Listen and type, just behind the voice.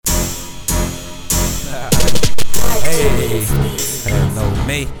Hey, better know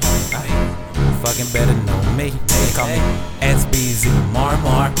me. Fucking better know me. They call me SBZ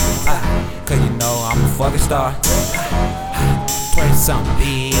Marmar. Cause you know I'm a fucking star. Twerk something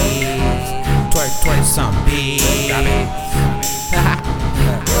big. Twerk something big.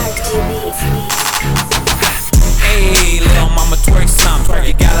 Hey, little mama, twerk something.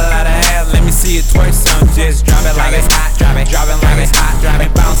 You got a lot of ass, let me see you twerk something. Just drop it like it's hot, drop it like it's hot, drop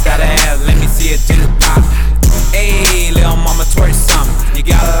it, bounce that ass, let me see it just pop. Hey, little mama, twerk something. You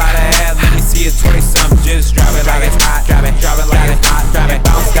got a lot of ass, let me see you twerk something. Just drop it like it's hot, drop it like it's hot, drop it,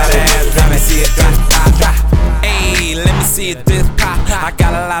 bounce that ass, let me see it just pop. Hey, let me see it just pop. I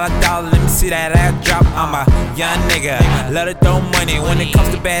got a lot of dollars, let me see that ass drop. I'm a young nigga, let it throw money. When it comes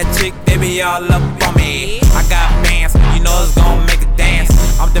to bad chick, they be all up on me. I got bands, you know it's gon' make it dance.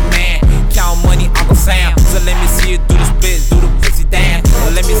 I'm the man, count money, Uncle Sam. So let me see you do the spit, do the pussy dance.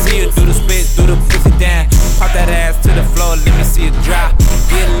 Let me see you do the spit, do the pussy dance. Pop that ass to the floor, let me see it drop.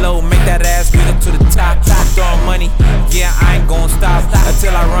 Get low, make that ass reach up to the top. I'm throwing money, yeah, I ain't gon' stop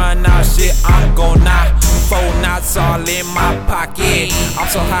until I run out, shit, I'm gon' knock. 4 knots all in my pocket. I'm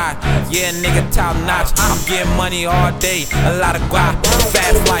so high, yeah, nigga, top notch. I'm getting money all day, a lot of guap.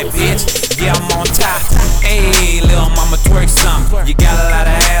 Fast life, bitch, yeah, I'm on top. Hey, little mama, twerk something. You got a lot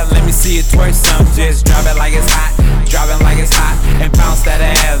of ass, let me see you twerk something. Just drop it like it's hot, drop it like it's hot, and bounce that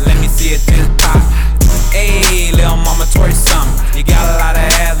ass, let me see it just pop. Hey, little mama, twerk something. You got a lot of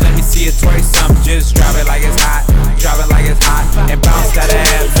ass, let me see you twerk something. Just drop it like it's hot, drop it like it's hot, and bounce that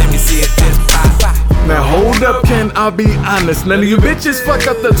ass, let me see it just pop. Now hold up, can I be honest? None of you bitches fuck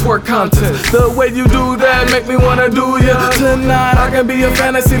up the twerk contest. The way you do that make me wanna do ya. Tonight I can be a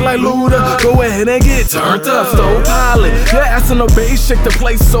fantasy like Luda. Go ahead and get turned up, so pilot. Your ass in the bass, shake the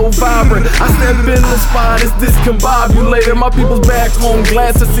place so vibrant. I step in the spot, it's discombobulated. My people's back home,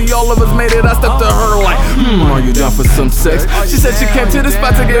 glad to see all of us made it. I stepped to her like, are you down for some sex? She said she came to the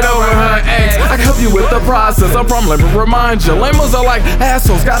spot to get over her ex. I can help you with the process, I'm from, let me remind you. Lamos are like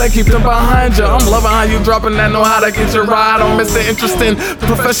assholes, gotta keep them behind you. I'm loving how you dropping that, know how to get your ride on. Mr. Interesting,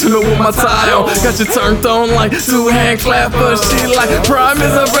 professional with my tie on. Got you turned on like 2-hand clapper. She like Prime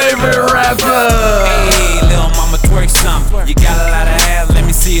is her favorite rapper. Hey, little mama, twerk something. You got a lot of ass, let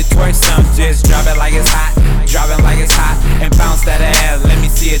me see you twerk something. Just drop it like it's hot, drop it like it's hot, and bounce that ass, let me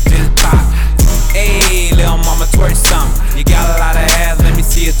see it just pop. Hey, little mama, twerk something. You got a lot of ass, let me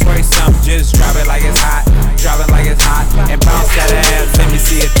see you twerk something. Just drop it like it's hot, drop it like it's hot, and bounce that ass, let me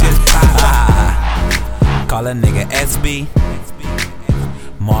see it just pop. Call a nigga SB,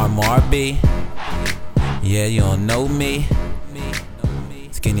 Mar B. Yeah, you don't know me.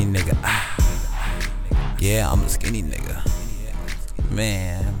 Skinny nigga. Yeah, I'm a skinny nigga.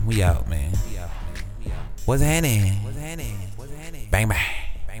 Man, we out, man. What's happening? Bang bang.